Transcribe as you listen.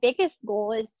biggest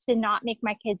goal is to not make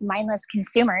my kids mindless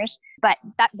consumers, but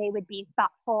that they would be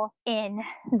thoughtful in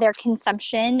their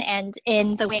consumption and in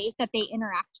the ways that they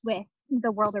interact with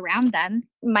the world around them.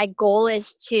 My goal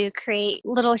is to create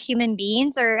little human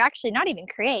beings, or actually not even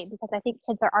create, because I think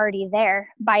kids are already there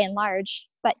by and large,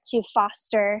 but to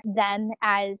foster them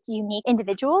as unique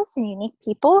individuals and unique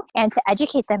people and to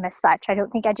educate them as such. I don't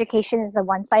think education is a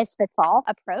one size fits all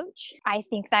approach. I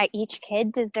think that each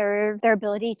kid deserves their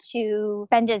ability to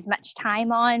spend as much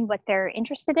time on what they're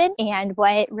interested in and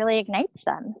what really ignites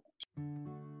them.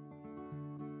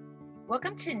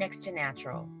 Welcome to Next to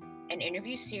Natural, an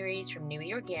interview series from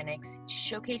Nui Organics to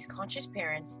showcase conscious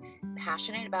parents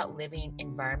passionate about living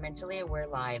environmentally aware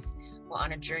lives while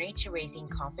on a journey to raising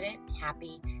confident,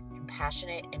 happy,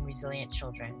 compassionate, and resilient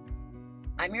children.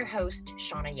 I'm your host,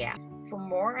 Shauna Yap. For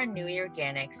more on Nui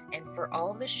Organics and for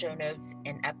all of the show notes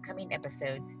and upcoming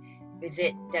episodes,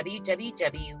 visit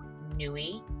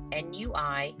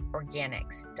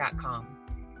www.nuiorganics.com.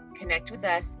 Connect with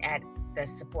us at the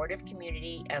supportive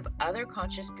community of other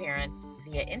conscious parents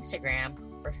via Instagram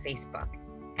or Facebook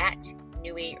at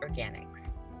Nui Organics.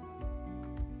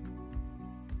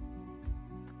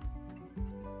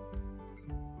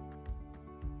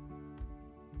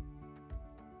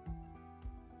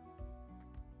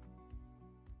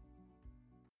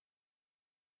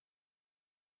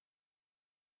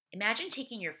 Imagine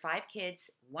taking your 5 kids,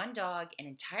 1 dog, and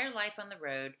entire life on the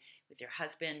road with your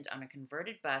husband on a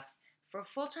converted bus for a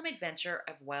full-time adventure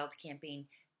of wild camping,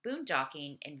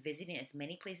 boondocking, and visiting as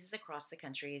many places across the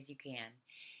country as you can.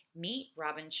 Meet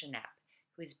Robin Chenep,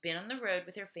 who has been on the road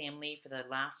with her family for the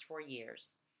last 4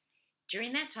 years.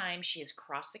 During that time, she has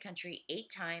crossed the country 8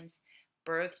 times,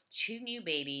 birthed 2 new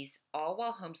babies, all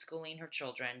while homeschooling her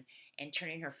children and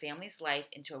turning her family's life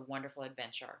into a wonderful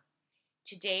adventure.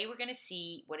 Today, we're going to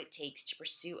see what it takes to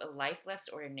pursue a life less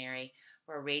ordinary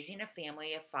while raising a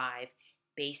family of 5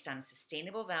 based on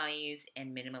sustainable values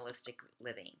and minimalistic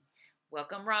living.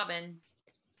 Welcome, Robin.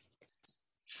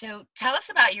 So tell us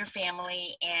about your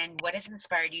family and what has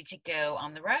inspired you to go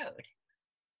on the road.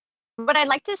 What I'd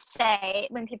like to say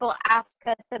when people ask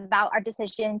us about our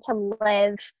decision to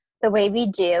live the way we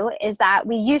do is that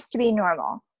we used to be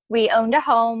normal. We owned a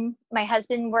home. My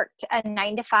husband worked a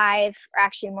 9 to 5, or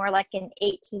actually more like an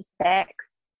 8 to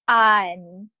 6.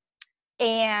 And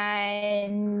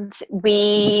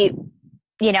we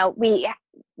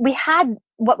had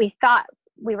what we thought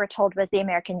we were told was the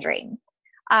American dream.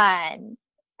 And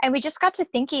we just got to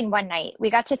thinking one night. We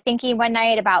got to thinking one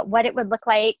night about what it would look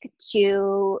like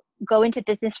to go into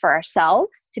business for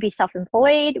ourselves, to be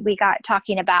self-employed. We got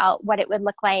talking about what it would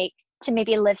look like to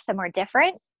maybe live somewhere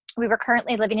different. We were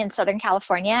currently living in Southern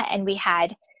California, and we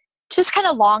had just kind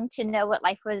of longed to know what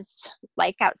life was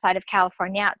like outside of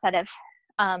California, outside of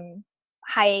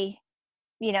high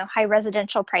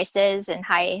residential prices and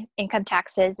high income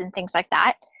taxes and things like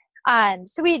that.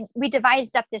 So we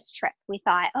devised up this trip. We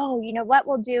thought, what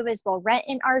we'll do is we'll rent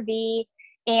an RV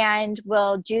and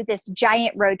we'll do this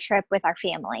giant road trip with our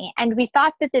family. And we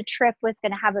thought that the trip was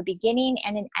going to have a beginning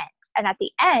and an end. And at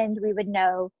the end, we would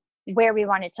know where we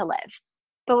wanted to live.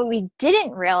 But what we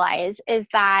didn't realize is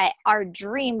that our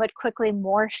dream would quickly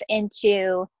morph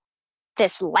into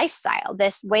this lifestyle,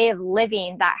 this way of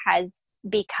living that has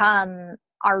become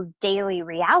our daily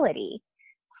reality.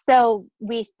 So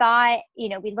we thought,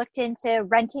 we looked into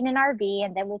renting an RV,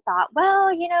 and then we thought,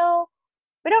 we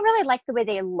don't really like the way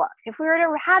they look. If we were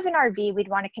to have an RV, we'd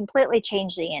want to completely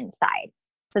change the inside.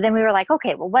 So then we were like,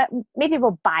 okay, well, maybe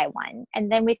we'll buy one.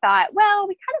 And then we thought, well,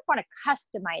 we kind of want to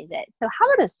customize it. So how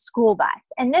about a school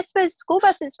bus? And school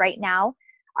buses right now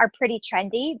are pretty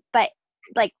trendy, but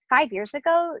like 5 years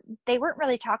ago, they weren't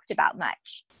really talked about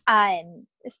much.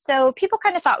 So people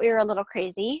kind of thought we were a little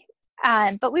crazy,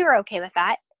 but we were okay with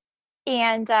that.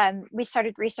 And we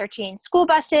started researching school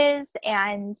buses,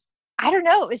 and I don't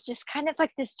know, it was just kind of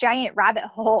like this giant rabbit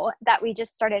hole that we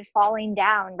just started falling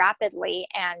down rapidly.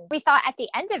 And we thought at the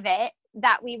end of it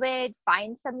that we would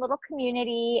find some little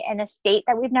community in a state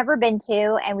that we've never been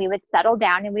to, and we would settle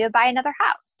down and we would buy another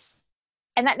house.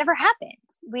 And that never happened.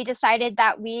 We decided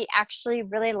that we actually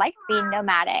really liked being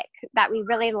nomadic, that we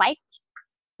really liked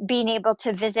being able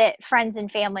to visit friends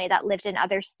and family that lived in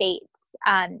other states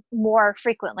more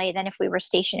frequently than if we were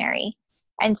stationary.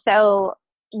 And so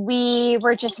we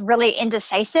were just really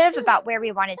indecisive about where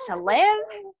we wanted to live.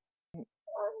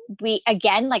 We,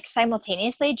 again,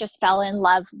 simultaneously just fell in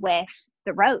love with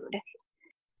the road.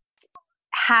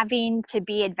 Having to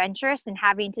be adventurous and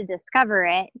having to discover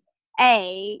it,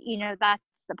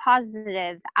 that's the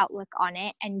positive outlook on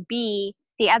it. And B,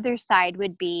 the other side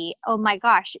would be, oh my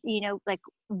gosh,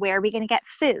 where are we going to get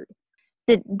food?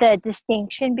 the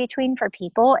distinction between for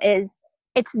people is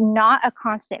it's not a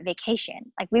constant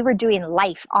vacation. Like we were doing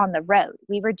life on the road.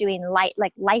 We were doing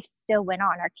life still went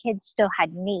on. Our kids still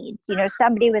had needs.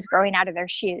 Somebody was growing out of their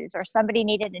shoes, or somebody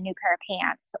needed a new pair of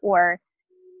pants, or,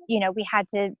 we had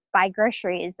to buy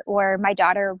groceries, or my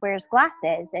daughter wears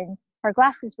glasses and her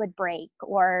glasses would break,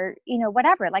 or,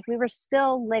 whatever. Like we were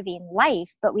still living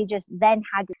life, but we just then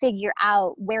had to figure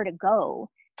out where to go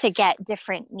to get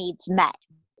different needs met.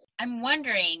 I'm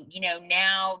wondering,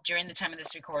 now during the time of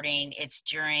this recording, it's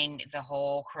during the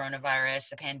whole coronavirus,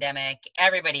 the pandemic,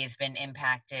 everybody has been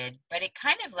impacted, but it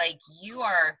kind of like you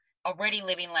are already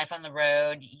living life on the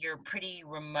road. You're pretty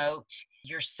remote,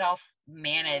 you're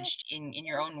self-managed in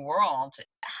your own world.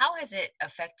 How has it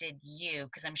affected you?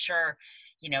 Because I'm sure,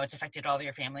 it's affected all of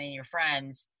your family and your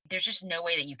friends. There's just no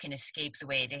way that you can escape the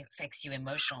way it affects you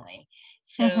emotionally.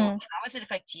 So how does it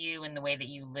affect you in the way that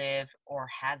you live, or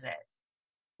has it?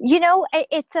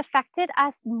 It's affected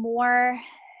us more.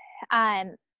 I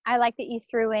like that you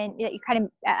threw in, you kind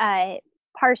of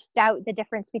parsed out the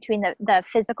difference between the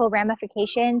physical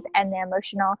ramifications and the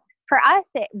emotional. For us,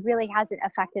 it really hasn't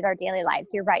affected our daily lives.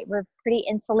 You're right. We're pretty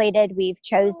insulated. We've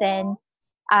chosen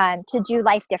to do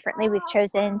life differently. We've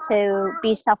chosen to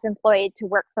be self-employed, to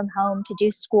work from home, to do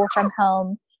school from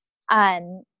home.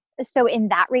 So in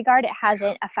that regard, it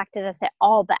hasn't affected us at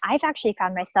all, but I've actually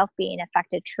found myself being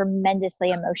affected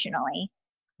tremendously emotionally.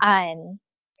 And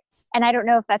I don't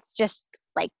know if that's just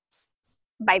like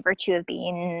by virtue of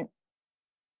being,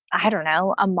 I don't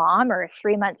know, a mom or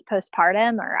 3 months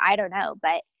postpartum, or I don't know,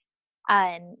 but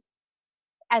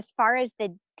as far as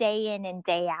the day in and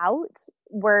day out,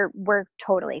 we're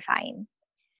totally fine.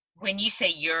 When you say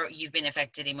you've been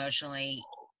affected emotionally,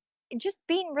 just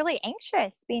being really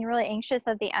anxious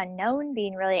of the unknown,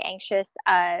 being really anxious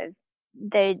of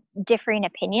the differing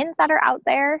opinions that are out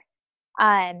there,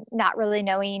 not really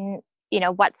knowing,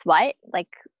 what's what, like,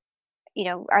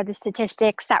 are the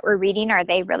statistics that we're reading, are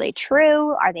they really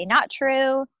true? Are they not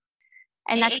true?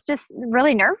 And that's just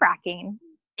really nerve-wracking.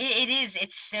 It is.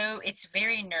 It's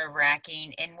very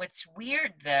nerve-wracking. And what's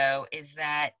weird though, is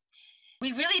that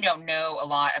we really don't know a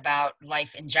lot about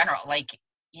life in general. Like,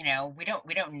 we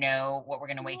don't know what we're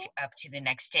going to wake up to the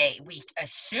next day. We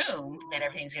assume that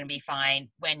everything's going to be fine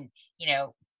when,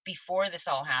 before this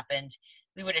all happened,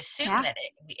 we would assume that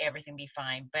everything be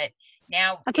fine. But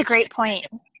now that's a great point.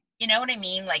 You know what I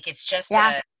mean? Like it's just,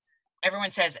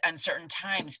 everyone says uncertain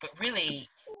times, but really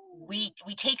we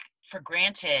take for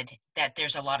granted that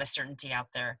there's a lot of certainty out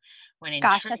there. When in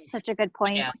truth, that's such a good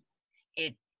point.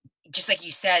 It just like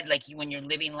you said, like when you're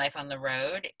living life on the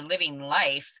road, living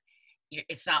life,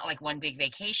 it's not like one big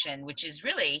vacation, which is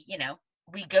really,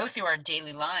 we go through our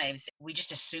daily lives. We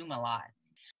just assume a lot.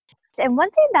 And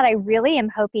one thing that I really am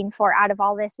hoping for out of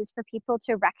all this is for people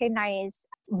to recognize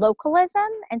localism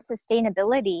and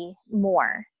sustainability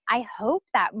more. I hope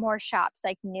that more shops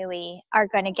like Nui are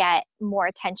going to get more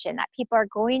attention, that people are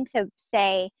going to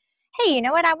say, hey, you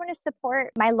know what? I want to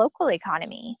support my local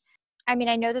economy. I mean,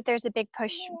 I know that there's a big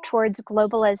push towards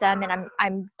globalism, and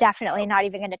I'm definitely not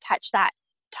even going to touch that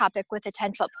topic with a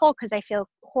 10-foot pole because I feel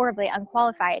horribly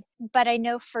unqualified. But I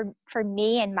know for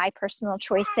me and my personal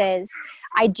choices,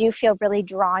 I do feel really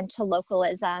drawn to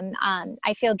localism.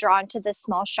 I feel drawn to the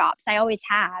small shops. I always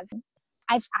have.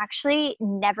 I've actually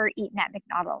never eaten at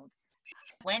McDonald's.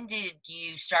 When did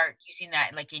you start using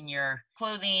that, like in your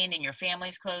clothing, in your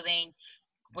family's clothing?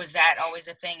 Was that always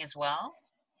a thing as well?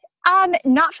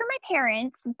 Not for my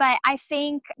parents, but I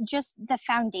think just the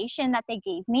foundation that they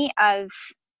gave me of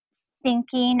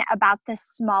thinking about the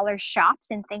smaller shops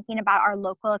and thinking about our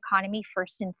local economy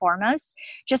first and foremost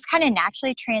just kind of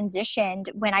naturally transitioned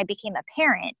when I became a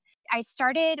parent. I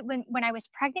started when I was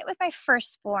pregnant with my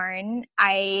firstborn.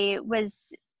 I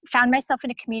found myself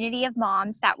in a community of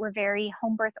moms that were very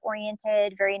home birth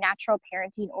oriented, very natural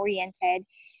parenting oriented.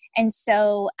 And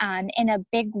so in a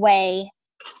big way,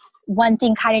 one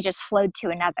thing kind of just flowed to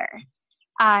another.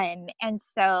 And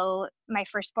so my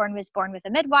firstborn was born with a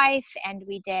midwife, and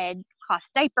we did cloth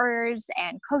diapers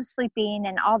and co-sleeping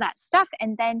and all that stuff.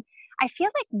 And then I feel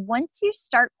like once you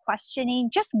start questioning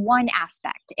just one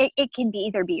aspect, it can be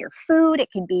either be your food,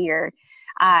 it can be your,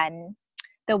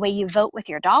 the way you vote with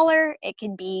your dollar, it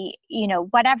can be,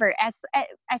 whatever. As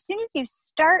soon as you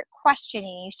start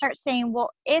questioning, you start saying,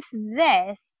 well, if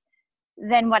this,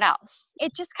 then what else?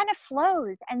 It just kind of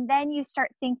flows. And then you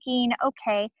start thinking,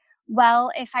 okay,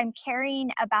 well, if I'm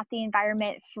caring about the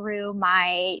environment through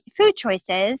my food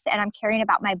choices and I'm caring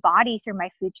about my body through my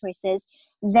food choices,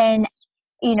 then,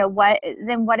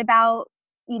 what about,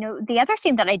 the other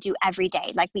thing that I do every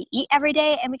day? Like we eat every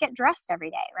day and we get dressed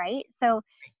every day, right? So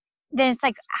then it's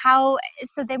like,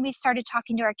 so then we started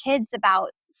talking to our kids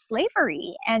about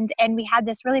slavery, and we had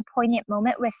this really poignant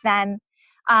moment with them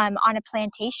on a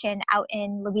plantation out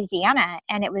in Louisiana.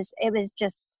 And it was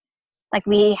just like,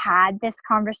 we had this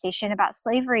conversation about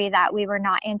slavery that we were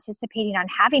not anticipating on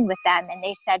having with them. And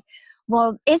they said,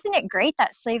 well, isn't it great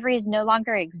that slavery is no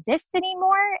longer exists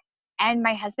anymore? And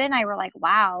my husband and I were like,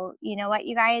 wow, you know what,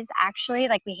 you guys, actually,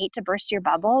 like, we hate to burst your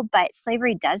bubble, but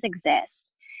slavery does exist.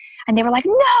 And they were like,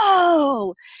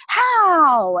 no,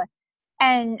 how?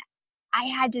 And I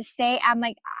had to say, I'm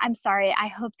like, I'm sorry, I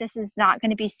hope this is not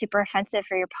going to be super offensive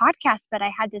for your podcast, but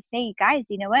I had to say, you guys,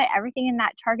 you know what? Everything in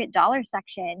that Target dollar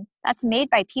section, that's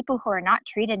made by people who are not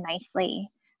treated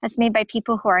nicely. That's made by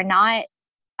people who are not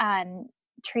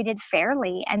treated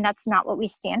fairly. And that's not what we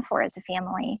stand for as a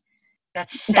family.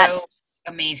 That's so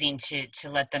amazing to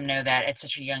let them know that at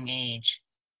such a young age.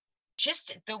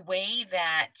 Just the way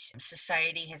that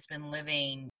society has been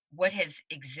living, what has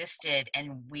existed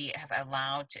and we have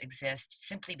allowed to exist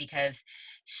simply because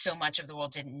so much of the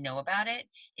world didn't know about it,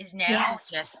 is now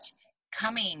just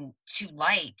coming to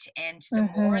light. And the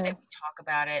more that we talk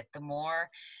about it, the more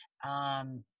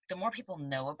people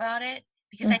know about it.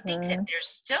 Because I think that there's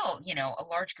still, a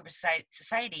large group of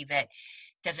society that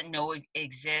doesn't know it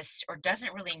exists, or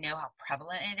doesn't really know how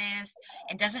prevalent it is,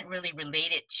 and doesn't really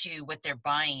relate it to what they're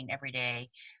buying every day.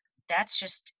 That's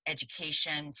just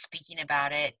education, speaking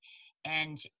about it,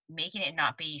 and making it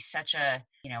not be such a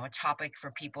topic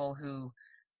for people who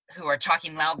are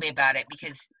talking loudly about it,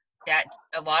 because that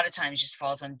a lot of times just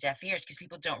falls on deaf ears because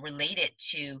people don't relate it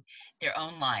to their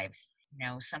own lives.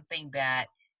 Something that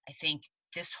I think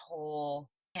this whole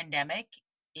pandemic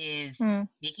is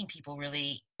making people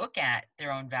really look at their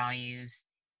own values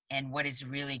and what is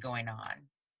really going on.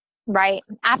 Right.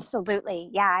 Absolutely.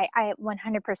 Yeah, I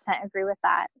 100% agree with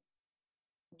that.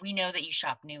 We know that you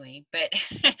shop Nui, but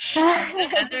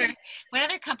what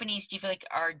other companies do you feel like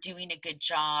are doing a good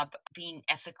job being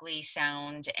ethically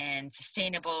sound and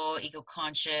sustainable,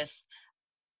 eco-conscious?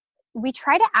 We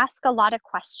try to ask a lot of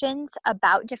questions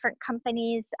about different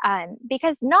companies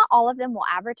because not all of them will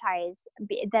advertise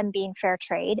them being fair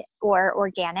trade or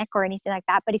organic or anything like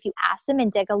that. But if you ask them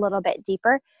and dig a little bit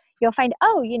deeper, you'll find,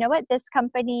 oh, you know what, this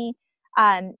company,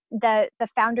 the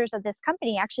founders of this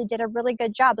company actually did a really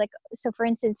good job. Like, so for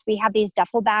instance, we have these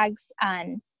duffel bags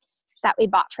that we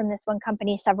bought from this one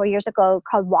company several years ago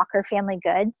called Walker Family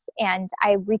Goods. And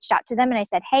I reached out to them and I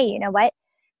said, hey, you know what?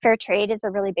 Fair trade is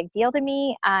a really big deal to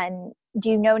me.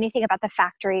 Do you know anything about the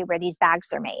factory where these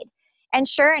bags are made? And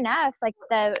sure enough, like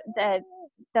the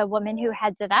woman who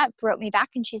heads it up wrote me back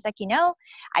and she's like,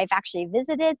 I've actually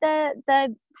visited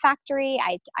the factory.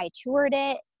 I toured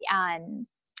it. And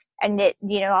it,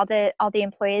 all the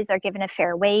employees are given a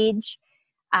fair wage,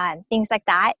 things like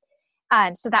that.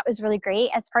 So that was really great.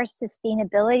 As far as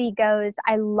sustainability goes,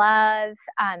 I love,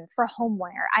 for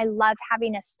homeware, I love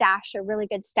having a really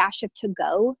good stash of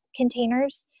to-go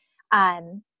containers.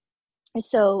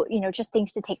 So, just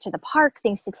things to take to the park,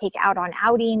 things to take out on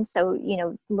outings. So,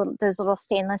 those little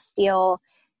stainless steel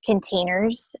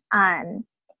containers.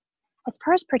 As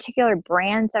far as particular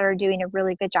brands that are doing a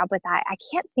really good job with that, I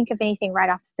can't think of anything right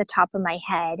off the top of my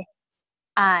head.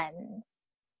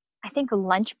 I think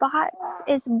Lunchbox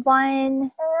is one.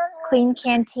 Clean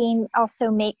Canteen also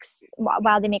makes,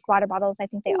 while they make water bottles, I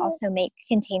think they also make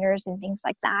containers and things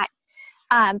like that.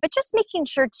 But just making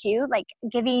sure too, like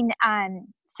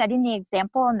setting the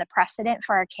example and the precedent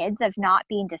for our kids of not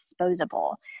being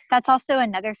disposable. That's also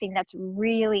another thing that's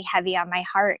really heavy on my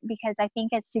heart, because I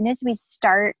think as soon as we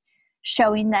start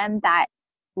showing them that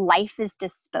life is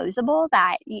disposable,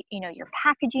 that your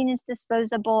packaging is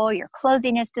disposable, your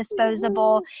clothing is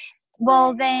disposable,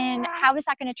 well then how is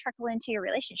that going to trickle into your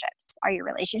relationships? Are your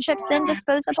relationships then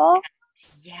disposable?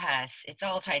 Yes, it's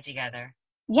all tied together.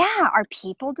 Yeah. Are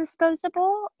people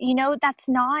disposable? That's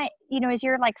not, as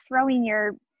you're like throwing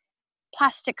your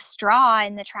plastic straw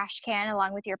in the trash can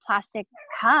along with your plastic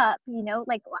cup,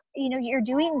 you're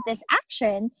doing this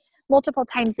action multiple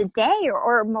times a day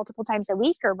or multiple times a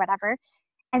week or whatever.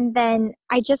 And then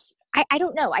I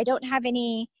don't know. I don't have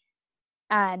anything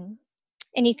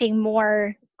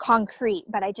more concrete,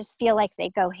 but I just feel like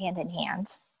they go hand in hand.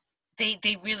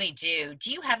 They really do.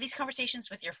 Do you have these conversations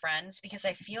with your friends? Because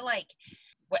I feel like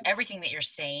everything that you're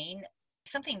saying,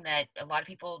 something that a lot of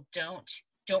people don't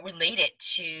relate it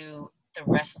to the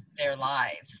rest of their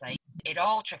lives. Like, it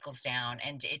all trickles down,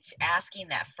 and it's asking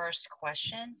that first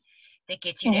question that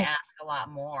gets you to ask a lot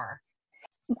more.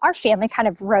 Our family kind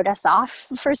of wrote us off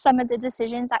for some of the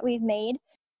decisions that we've made.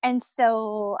 And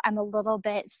so I'm a little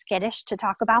bit skittish to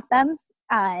talk about them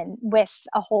with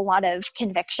a whole lot of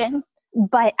conviction.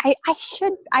 But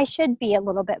I should be a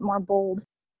little bit more bold.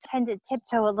 Tend to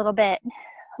tiptoe a little bit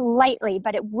lightly,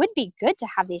 but it would be good to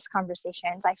have these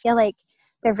conversations. I feel like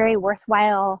they're very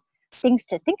worthwhile things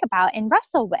to think about and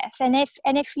wrestle with. And if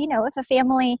if a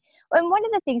family, and one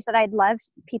of the things that I'd love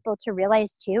people to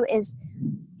realize too is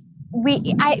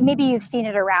maybe you've seen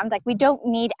it around, like we don't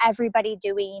need everybody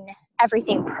doing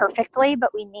everything perfectly,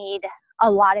 but we need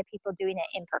a lot of people doing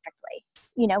it imperfectly.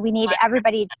 We need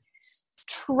everybody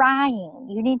trying.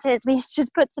 You need to at least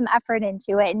just put some effort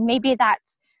into it. And maybe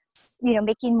that's,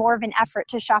 making more of an effort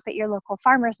to shop at your local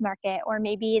farmer's market, or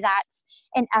maybe that's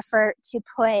an effort to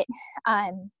put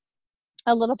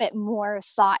a little bit more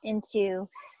thought into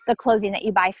the clothing that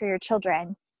you buy for your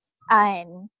children.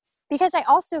 Because I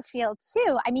also feel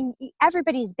too,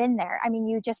 everybody's been there.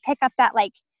 You just pick up that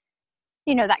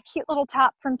that cute little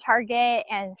top from Target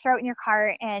and throw it in your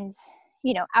cart and,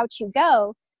 out you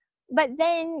go. But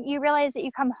then you realize that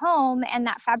you come home and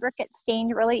that fabric gets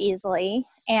stained really easily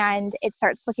and it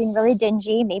starts looking really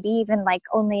dingy, maybe even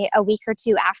only a week or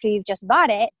two after you've just bought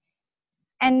it.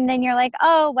 And then you're like,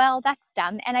 oh, well, that's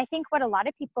dumb. And I think what a lot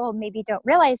of people maybe don't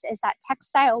realize is that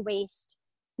textile waste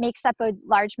makes up a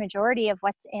large majority of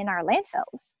what's in our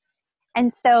landfills.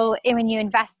 And so when you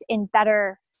invest in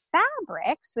better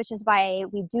fabrics, which is why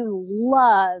we do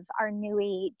love our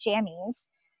Nui jammies,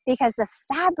 because the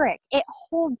fabric, it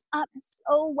holds up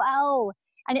so well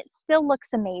and it still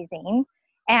looks amazing.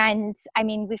 And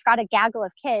we've got a gaggle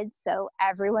of kids, so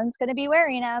everyone's going to be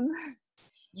wearing them.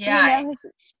 Yeah,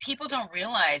 people don't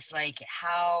realize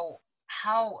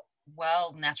how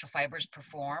well natural fibers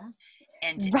perform,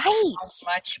 and right.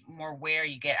 how much more wear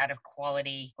you get out of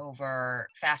quality over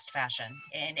fast fashion.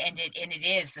 And it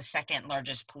is the second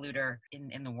largest polluter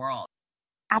in the world.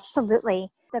 Absolutely.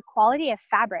 The quality of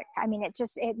fabric,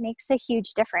 it makes a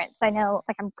huge difference. I know,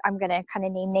 I'm going to kind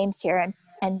of name names here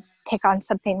and pick on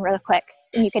something real quick.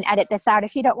 And you can edit this out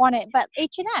if you don't want it. But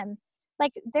H&M,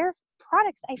 their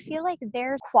products, I feel like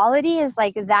their quality is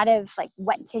that of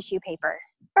wet tissue paper.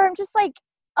 Or I'm just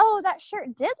oh, that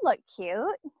shirt did look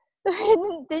cute.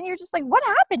 And then you're just what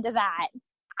happened to that?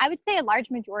 I would say a large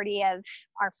majority of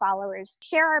our followers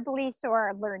share our beliefs or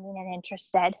are learning and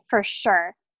interested, for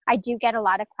sure. I do get a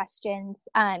lot of questions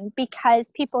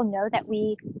because people know that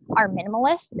we are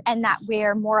minimalists, and that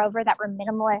we're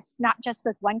minimalists, not just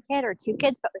with one kid or two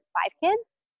kids, but with 5 kids.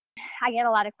 I get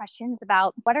a lot of questions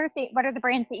about what are the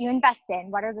brands that you invest in?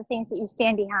 What are the things that you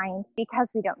stand behind?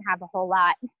 Because we don't have a whole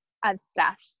lot of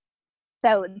stuff.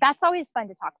 So that's always fun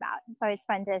to talk about. It's always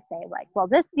fun to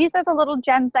say these are the little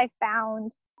gems I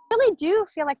found. I really do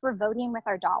feel like we're voting with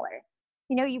our dollar.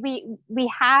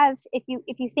 We have, if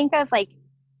you think of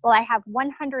I have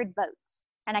 100 votes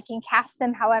and I can cast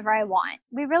them however I want.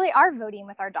 We really are voting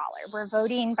with our dollar. We're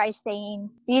voting by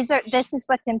saying, this is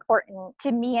what's important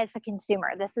to me as a consumer.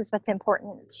 This is what's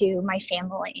important to my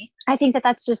family. I think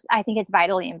I think it's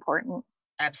vitally important.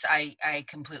 I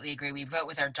completely agree. We vote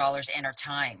with our dollars and our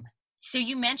time. So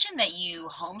you mentioned that you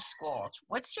homeschooled.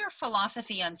 What's your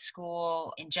philosophy on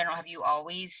school in general? Have you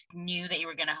always knew that you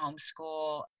were going to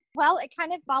homeschool? Well, it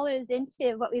kind of follows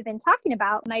into what we've been talking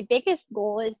about. My biggest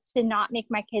goal is to not make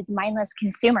my kids mindless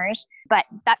consumers, but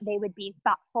that they would be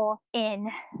thoughtful in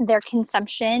their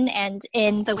consumption and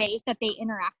in the ways that they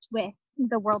interact with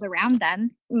the world around them.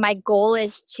 My goal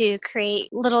is to create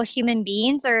little human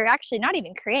beings, or actually not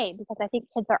even create, because I think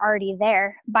kids are already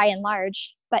there by and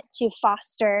large, but to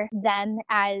foster them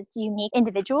as unique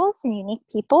individuals and unique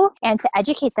people and to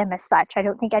educate them as such. I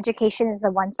don't think education is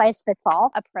a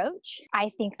one-size-fits-all approach.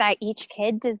 I think that each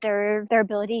kid deserves their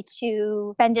ability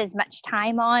to spend as much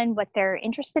time on what they're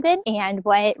interested in and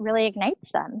what really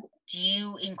ignites them. Do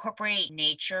you incorporate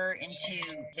nature into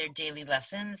their daily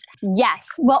lessons? Yes.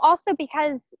 Well, also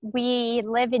because we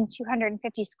live in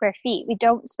 250 square feet, we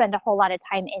don't spend a whole lot of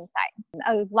time inside.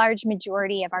 A large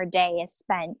majority of our day is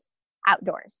spent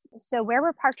outdoors. So where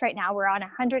we're parked right now, we're on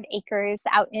 100 acres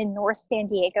out in North San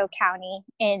Diego County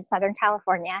in Southern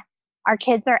California. Our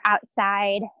kids are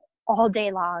outside all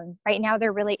day long. Right now,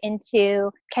 they're really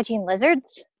into catching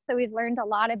lizards. So we've learned a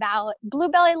lot about blue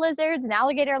belly lizards and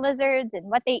alligator lizards and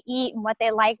what they eat and what they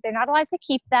like. They're not allowed to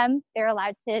keep them. They're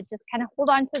allowed to just kind of hold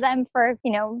on to them for,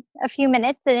 a few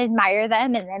minutes and admire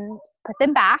them and then put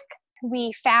them back.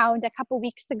 We found a couple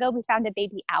weeks ago, we found a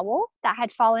baby owl that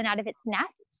had fallen out of its nest.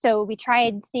 So we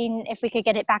tried seeing if we could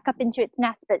get it back up into its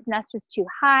nest, but its nest was too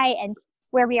high. And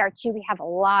where we are too, we have a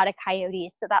lot of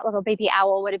coyotes. So that little baby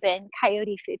owl would have been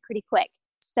coyote food pretty quick.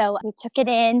 So we took it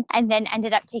in and then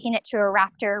ended up taking it to a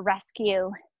raptor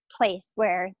rescue place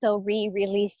where they'll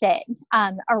re-release it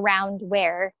around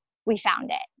where we found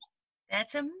it.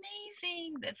 That's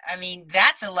amazing.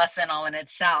 That's a lesson all in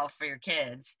itself for your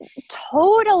kids.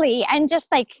 Totally. And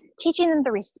just like teaching them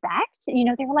the respect,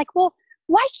 they were like, well,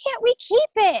 why can't we keep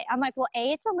it? I'm like, well,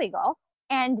 A, it's illegal.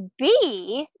 And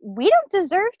B, we don't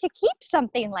deserve to keep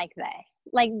something like this.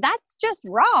 Like, that's just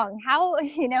wrong. How,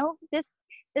 this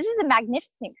is a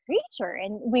magnificent creature.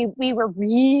 And we were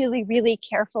really, really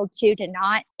careful to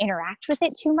not interact with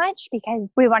it too much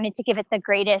because we wanted to give it the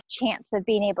greatest chance of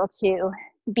being able to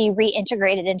be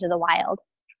reintegrated into the wild.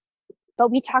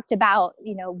 But we talked about,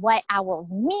 what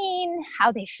owls mean,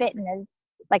 how they fit in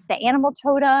the animal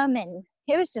totem. And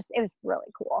it was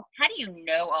really cool. How do you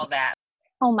know all that?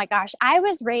 Oh my gosh. I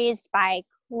was raised by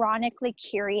chronically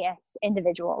curious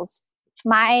individuals.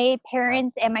 My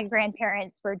parents and my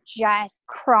grandparents were just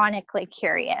chronically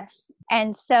curious.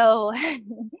 And so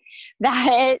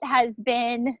that has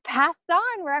been passed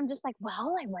on where I'm just like,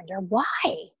 well, I wonder why.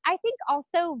 I think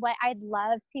also what I'd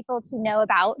love people to know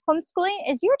about homeschooling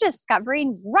is you're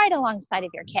discovering right alongside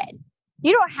of your kid.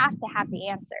 You don't have to have the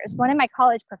answers. One of my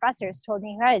college professors told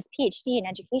me, who had his PhD in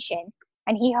education,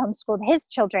 and he homeschooled his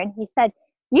children. He said,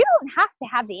 you don't have to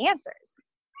have the answers,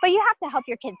 but you have to help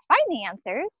your kids find the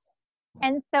answers.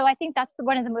 And so I think that's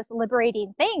one of the most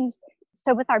liberating things.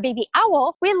 So with our baby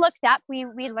owl, we looked up, we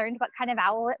learned what kind of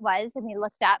owl it was, and we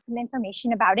looked up some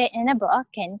information about it in a book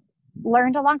and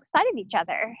learned alongside of each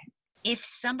other. If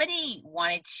somebody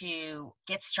wanted to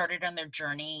get started on their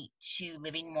journey to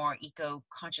living more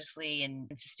eco-consciously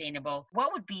and sustainable,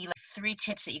 what would be 3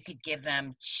 tips that you could give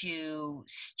them to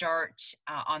start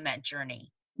on that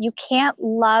journey? You can't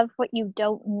love what you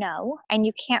don't know, and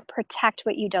you can't protect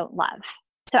what you don't love.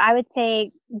 So I would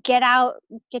say get out,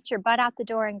 get your butt out the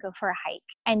door and go for a hike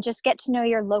and just get to know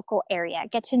your local area,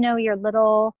 get to know your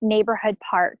little neighborhood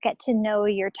park, get to know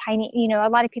your tiny, a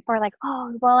lot of people are like,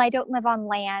 oh, well, I don't live on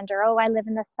land, or, oh, I live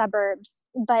in the suburbs.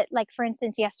 But like, for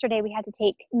instance, yesterday we had to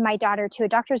take my daughter to a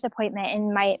doctor's appointment,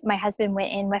 and my husband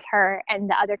went in with her, and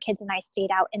the other kids and I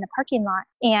stayed out in the parking lot,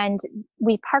 and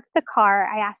we parked the car.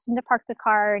 I asked him to park the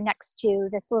car next to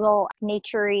this little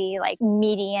naturey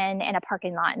median in a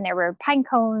parking lot. And there were pine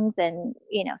cones and,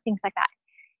 things like that.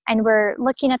 And we're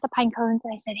looking at the pine cones,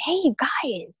 and I said, hey, you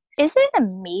guys, isn't it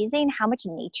amazing how much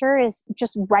nature is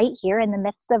just right here in the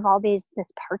midst of all this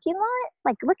parking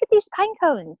lot? Look at these pine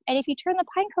cones. And if you turn the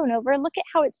pine cone over, look at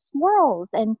how it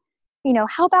swirls. And,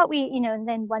 how about we, and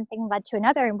then one thing led to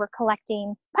another, and we're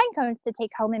collecting pine cones to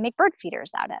take home and make bird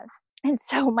feeders out of. And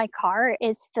so my car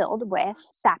is filled with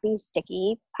sappy,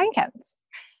 sticky pine cones,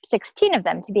 16 of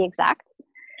them to be exact.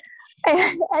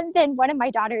 And then one of my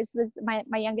daughters was, my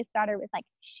youngest daughter was like,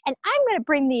 and I'm going to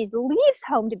bring these leaves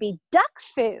home to be duck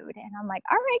food. And I'm like,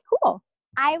 all right, cool.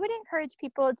 I would encourage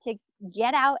people to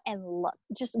get out and look.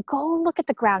 Just go look at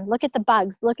the ground, look at the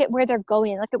bugs, look at where they're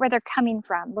going, look at where they're coming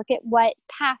from, look at what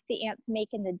path the ants make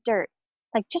in the dirt.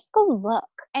 Just go look,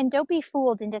 and don't be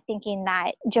fooled into thinking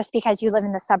that just because you live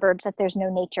in the suburbs that there's no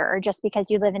nature, or just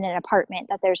because you live in an apartment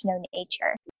that there's no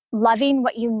nature. Loving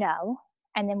what you know.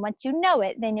 And then once you know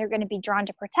it, then you're going to be drawn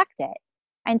to protect it.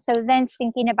 And so then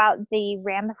thinking about the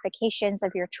ramifications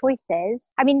of your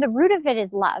choices, the root of it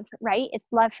is love, right? It's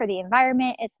love for the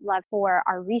environment, it's love for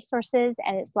our resources,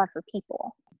 and it's love for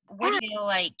people. What do you feel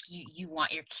like you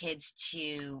want your kids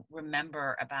to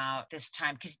remember about this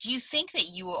time? Because do you think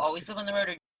that you will always live on the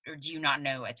road, or do you not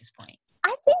know at this point?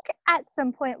 I think at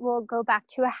some point we'll go back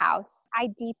to a house. I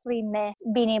deeply miss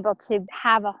being able to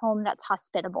have a home that's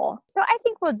hospitable. So I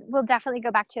think we'll definitely go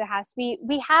back to a house. We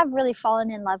have really fallen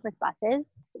in love with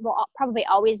buses. We'll probably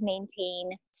always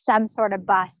maintain some sort of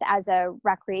bus as a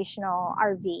recreational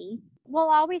RV.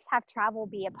 We'll always have travel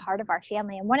be a part of our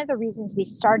family. And one of the reasons we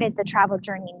started the travel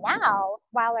journey now,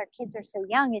 while our kids are so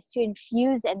young, is to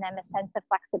infuse in them a sense of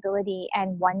flexibility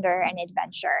and wonder and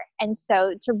adventure. And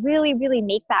so to really, really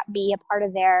make that be a part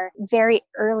of their very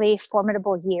early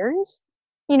formidable years,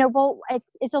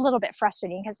 it's a little bit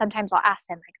frustrating because sometimes I'll ask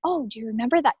them oh, do you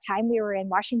remember that time we were in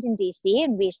Washington, D.C.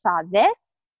 and we saw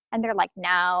this? And they're like,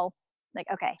 no.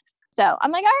 Okay. So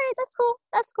I'm like, all right,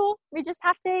 that's cool. We just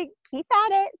have to keep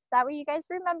at it. That way you guys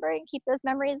remember and keep those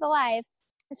memories alive.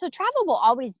 So travel will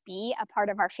always be a part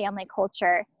of our family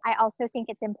culture. I also think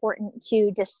it's important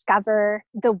to discover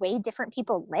the way different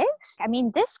people live.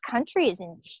 This country is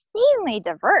insanely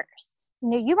diverse.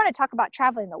 You want to talk about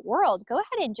traveling the world, go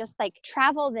ahead and just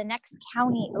travel the next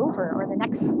county over or the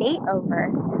next state over.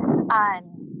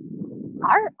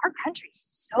 Our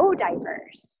country's so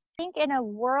diverse. I think in a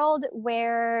world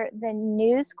where the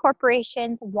news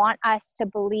corporations want us to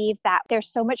believe that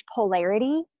there's so much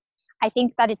polarity, I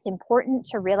think that it's important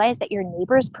to realize that your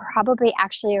neighbor is probably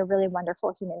actually a really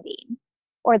wonderful human being.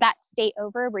 or that state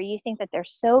over where you think that they're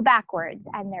so backwards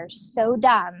and they're so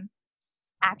dumb,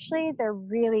 actually, they're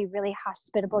really, really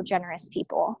hospitable, generous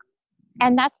people.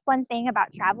 And that's one thing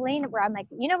about traveling where I'm like,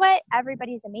 you know what?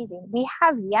 Everybody's amazing. We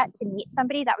have yet to meet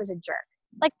somebody that was a jerk.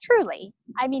 Like, truly.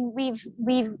 I mean, we've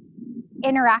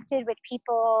interacted with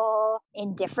people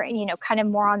in different, kind of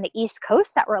more on the East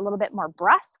Coast that were a little bit more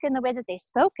brusque in the way that they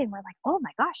spoke. And we're like, oh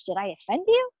my gosh, did I offend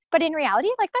you? But in reality,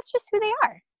 like, that's just who they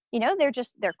are.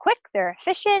 They're quick, they're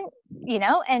efficient,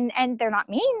 and they're not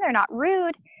mean, they're not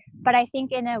rude. But I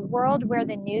think in a world where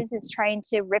the news is trying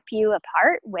to rip you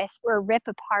apart rip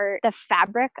apart the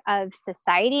fabric of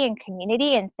society and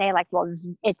community and say like, well,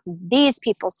 it's these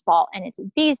people's fault and it's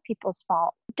these people's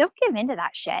fault. Don't give into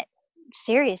that shit.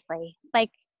 Seriously. Like,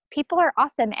 people are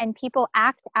awesome and people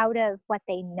act out of what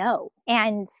they know.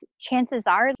 And chances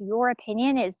are your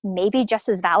opinion is maybe just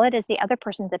as valid as the other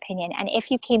person's opinion. And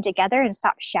if you came together and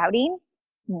stopped shouting,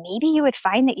 maybe you would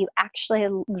find that you actually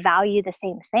value the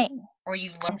same thing. Or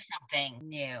you learn something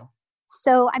new.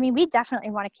 So, I mean, we definitely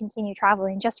want to continue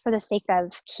traveling just for the sake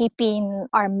of keeping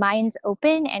our minds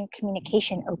open and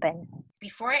communication open.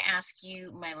 Before I ask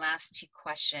you my last two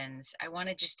questions, I want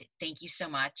to just thank you so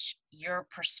much. Your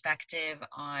perspective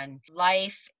on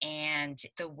life and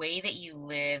the way that you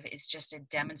live is just a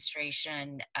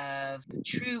demonstration of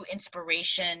true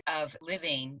inspiration of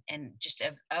living and just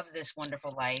of this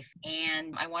wonderful life.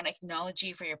 And I want to acknowledge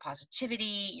you for your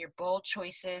positivity, your bold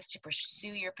choices to pursue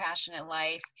your passionate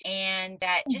life, and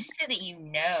that just so that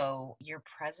your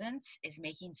presence is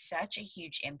making such a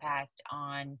huge impact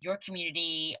on your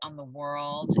community, on the world.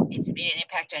 It's made an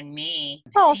impact on me.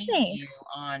 Seeing Thanks. you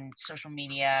on social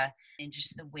media and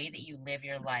just the way that you live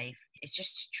your life. It's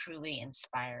just truly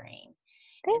inspiring.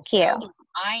 Thank you.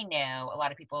 I know a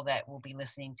lot of people that will be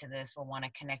listening to this will want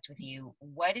to connect with you.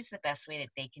 What is the best way that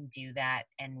they can do that?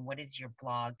 And what is your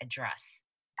blog address?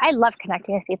 I love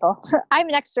connecting with people. I'm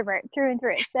an extrovert through and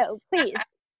through. So please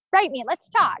write me. Let's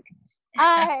talk.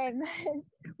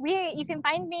 You can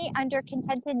find me under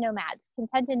Contented Nomads.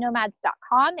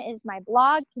 ContentedNomads.com is my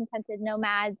blog. Contented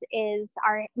Nomads is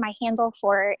my handle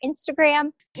for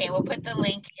Instagram. Okay, we'll put the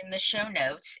link in the show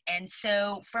notes. And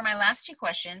so for my last two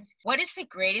questions, what is the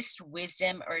greatest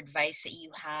wisdom or advice that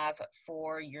you have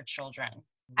for your children?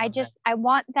 I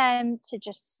want them to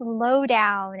just slow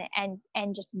down and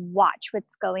just watch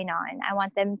what's going on. I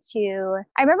want them to,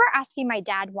 I remember asking my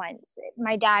dad once,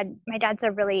 my dad's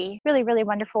a really, really, really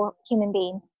wonderful human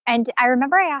being. And I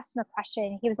remember I asked him a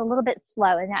question. He was a little bit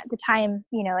slow. And at the time,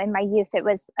 in my youth, it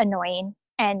was annoying.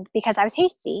 And because I was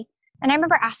hasty. And I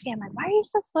remember asking him, like, why are you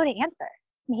so slow to answer?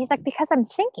 And he's like, because I'm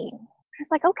thinking. I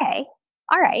was like, okay,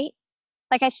 all right.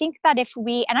 Like, I think that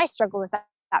and I struggle with that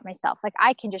myself. Like,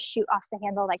 I can just shoot off the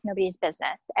handle like nobody's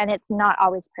business. And it's not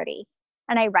always pretty.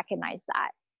 And I recognize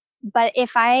that. But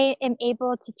if I am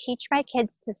able to teach my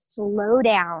kids to slow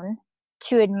down,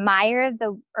 to admire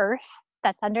the earth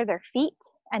that's under their feet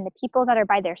and the people that are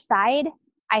by their side,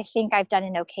 I think I've done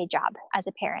an okay job as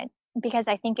a parent. Because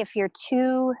I think if you're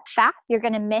too fast, you're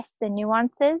going to miss the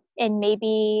nuances and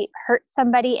maybe hurt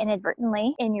somebody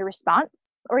inadvertently in your response,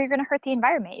 or you're going to hurt the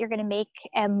environment. You're going to make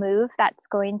a move that's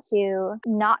going to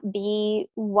not be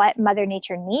what Mother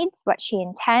Nature needs, what she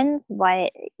intends, I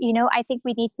think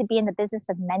we need to be in the business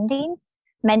of mending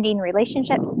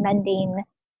relationships, mending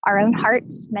our own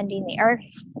hearts, mending the earth.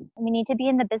 We need to be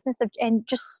in the business of and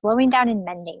just slowing down and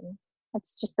mending.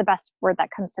 That's just the best word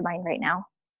that comes to mind right now.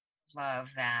 Love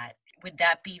that. Would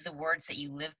that be the words that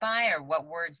you live by, or what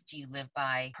words do you live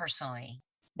by personally?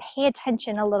 Pay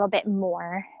attention a little bit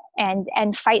more and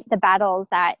fight the battles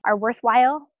that are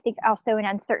worthwhile. I think also in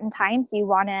uncertain times, you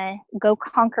want to go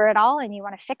conquer it all and you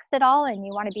want to fix it all and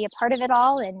you want to be a part of it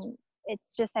all. And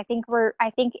it's just, I think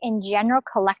in general,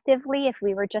 collectively, if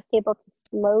we were just able to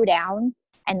slow down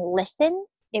and listen,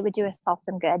 it would do us all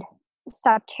some good.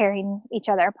 Stop tearing each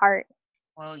other apart.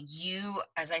 Well, you,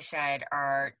 as I said,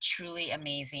 are truly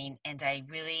amazing, and I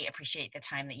really appreciate the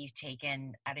time that you've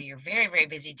taken out of your very, very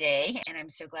busy day, and I'm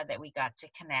so glad that we got to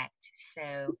connect.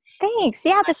 So thanks.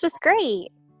 Yeah, this was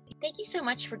great. Thank you so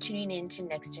much for tuning in to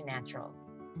Next to Natural.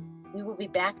 We will be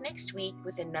back next week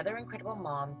with another incredible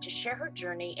mom to share her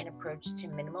journey and approach to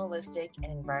minimalistic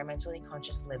and environmentally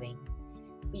conscious living.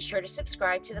 Be sure to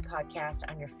subscribe to the podcast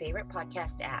on your favorite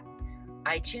podcast app,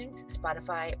 iTunes,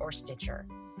 Spotify, or Stitcher.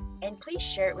 And please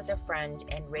share it with a friend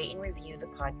and rate and review the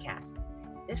podcast.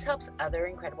 This helps other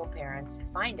incredible parents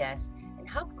find us and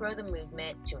help grow the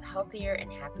movement to a healthier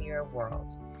and happier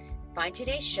world. Find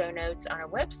today's show notes on our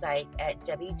website at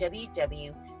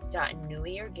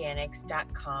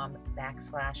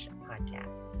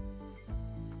www.nuiorganics.com/podcast.